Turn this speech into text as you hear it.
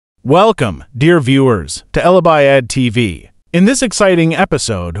Welcome, dear viewers, to ELabyad TV. In this exciting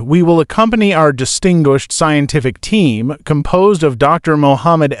episode, we will accompany our distinguished scientific team composed of Dr.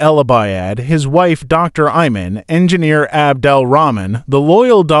 Mohamed El Abyad, his wife Dr. Iman, engineer Abdel Rahman, the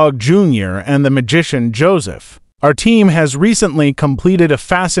loyal dog Junior, and the magician Joseph. Our team has recently completed a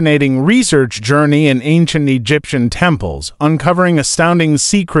fascinating research journey in ancient Egyptian temples, uncovering astounding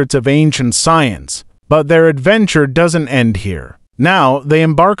secrets of ancient science. But their adventure doesn't end here. Now, they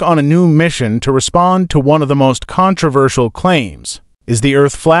embark on a new mission to respond to one of the most controversial claims. Is the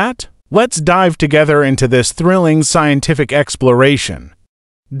Earth flat? Let's dive together into this thrilling scientific exploration.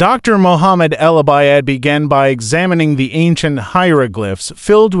 Dr. Mohamed El Abyad began by examining the ancient hieroglyphs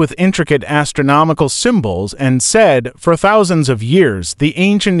filled with intricate astronomical symbols and said, for thousands of years, the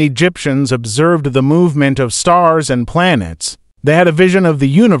ancient Egyptians observed the movement of stars and planets. They had a vision of the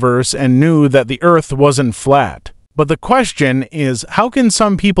universe and knew that the Earth wasn't flat. But the question is, how can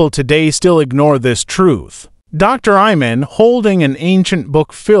some people today still ignore this truth? Dr. Iman, holding an ancient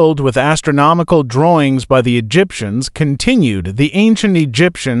book filled with astronomical drawings by the Egyptians, continued, the ancient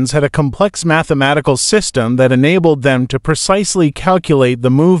Egyptians had a complex mathematical system that enabled them to precisely calculate the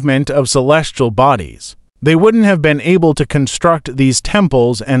movement of celestial bodies. They wouldn't have been able to construct these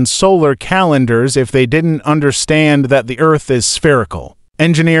temples and solar calendars if they didn't understand that the Earth is spherical.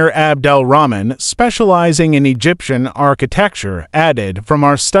 Engineer Abdel Rahman, specializing in Egyptian architecture, added, from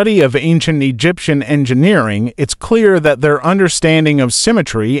our study of ancient Egyptian engineering, it's clear that their understanding of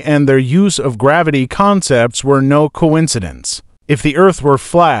symmetry and their use of gravity concepts were no coincidence. If the Earth were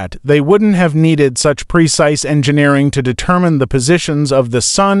flat, they wouldn't have needed such precise engineering to determine the positions of the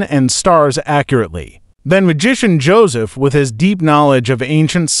sun and stars accurately. Then magician Joseph, with his deep knowledge of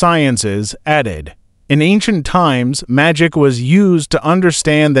ancient sciences, added, in ancient times, magic was used to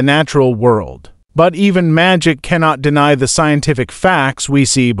understand the natural world. But even magic cannot deny the scientific facts we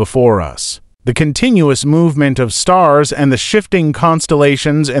see before us. The continuous movement of stars and the shifting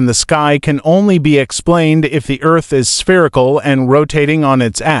constellations in the sky can only be explained if the Earth is spherical and rotating on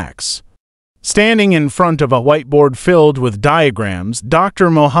its axis. Standing in front of a whiteboard filled with diagrams, Dr.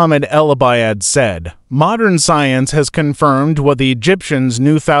 Mohamed El Abyad said, modern science has confirmed what the Egyptians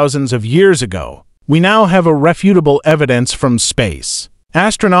knew thousands of years ago. We now have irrefutable evidence from space.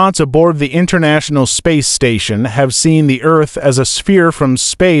 Astronauts aboard the International Space Station have seen the Earth as a sphere from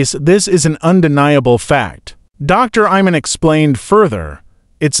space. This is an undeniable fact. Dr. Iman explained further,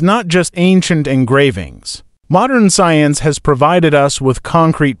 it's not just ancient engravings. Modern science has provided us with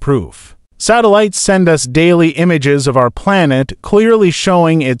concrete proof. Satellites send us daily images of our planet, clearly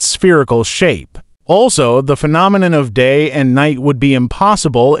showing its spherical shape. Also, the phenomenon of day and night would be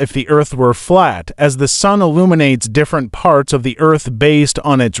impossible if the Earth were flat, as the sun illuminates different parts of the Earth based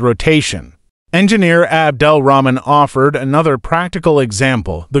on its rotation. Engineer Abdel Rahman offered another practical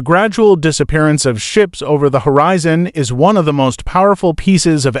example. The gradual disappearance of ships over the horizon is one of the most powerful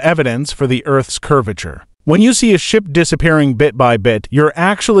pieces of evidence for the Earth's curvature. When you see a ship disappearing bit by bit, you're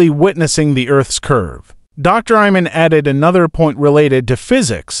actually witnessing the Earth's curve. Dr. Iman added another point related to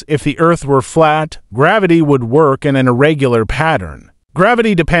physics. If the Earth were flat, gravity would work in an irregular pattern.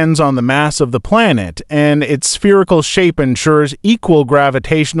 Gravity depends on the mass of the planet, and its spherical shape ensures equal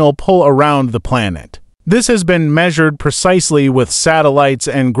gravitational pull around the planet. This has been measured precisely with satellites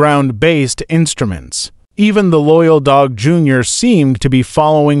and ground-based instruments. Even the loyal dog Junior seemed to be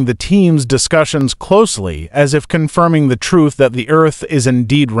following the team's discussions closely, as if confirming the truth that the Earth is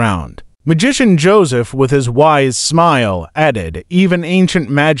indeed round. Magician Joseph, with his wise smile, added, even ancient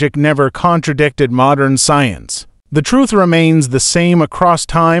magic never contradicted modern science. The truth remains the same across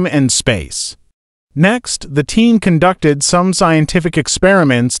time and space. Next, the team conducted some scientific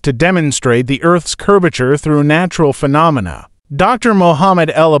experiments to demonstrate the Earth's curvature through natural phenomena. Dr.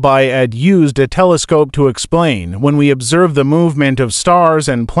 Mohamed El Abyad used a telescope to explain, when we observe the movement of stars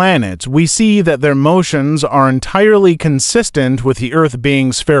and planets, we see that their motions are entirely consistent with the Earth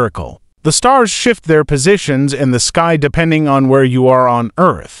being spherical. The stars shift their positions in the sky depending on where you are on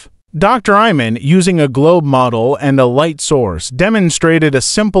Earth. Dr. Iman, using a globe model and a light source, demonstrated a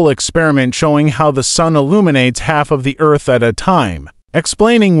simple experiment showing how the sun illuminates half of the Earth at a time,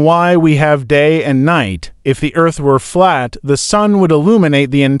 explaining why we have day and night. If the Earth were flat, the sun would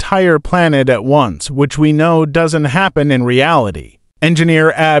illuminate the entire planet at once, which we know doesn't happen in reality.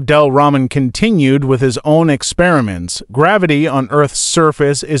 Engineer Abdel Rahman continued with his own experiments. Gravity on Earth's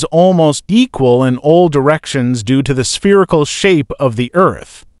surface is almost equal in all directions due to the spherical shape of the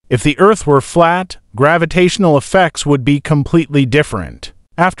Earth. If the Earth were flat, gravitational effects would be completely different.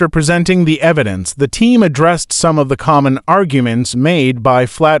 After presenting the evidence, the team addressed some of the common arguments made by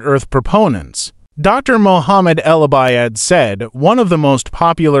flat Earth proponents. Dr. Mohamed El Abyad said, "One of the most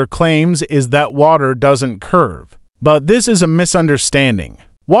popular claims is that water doesn't curve. But this is a misunderstanding.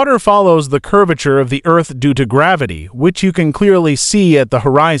 Water follows the curvature of the Earth due to gravity, which you can clearly see at the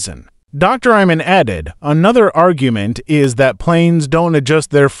horizon." Dr. Iman added, "Another argument is that planes don't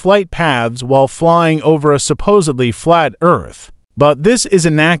adjust their flight paths while flying over a supposedly flat Earth. But this is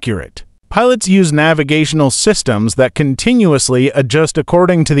inaccurate. Pilots use navigational systems that continuously adjust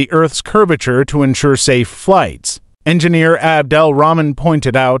according to the Earth's curvature to ensure safe flights." Engineer Abdel Rahman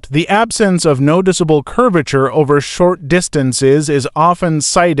pointed out, "The absence of noticeable curvature over short distances is often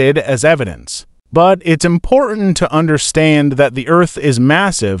cited as evidence. But it's important to understand that the Earth is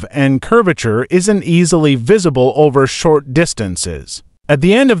massive and curvature isn't easily visible over short distances." At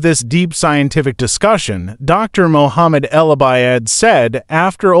the end of this deep scientific discussion, Dr. Mohamed El Abyad said,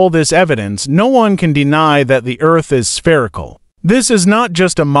 "After all this evidence, no one can deny that the Earth is spherical. This is not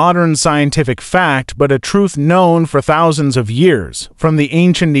just a modern scientific fact, but a truth known for thousands of years, from the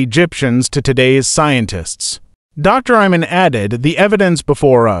ancient Egyptians to today's scientists." Dr. Iman added, "The evidence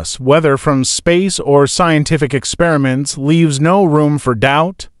before us, whether from space or scientific experiments, leaves no room for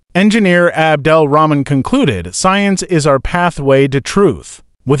doubt." Engineer Abdel Rahman concluded, "Science is our pathway to truth.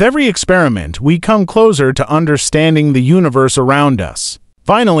 With every experiment, we come closer to understanding the universe around us."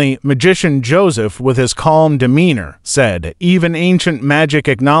 Finally, magician Joseph, with his calm demeanor, said, "Even ancient magic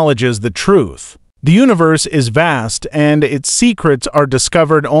acknowledges the truth. The universe is vast, and its secrets are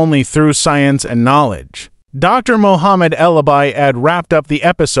discovered only through science and knowledge." Dr. Mohamed El Abyad wrapped up the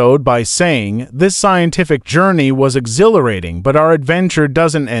episode by saying, "This scientific journey was exhilarating, but our adventure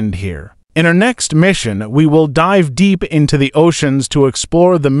doesn't end here. In our next mission, we will dive deep into the oceans to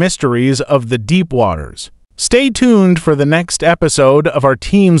explore the mysteries of the deep waters. Stay tuned for the next episode of our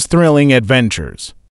team's thrilling adventures."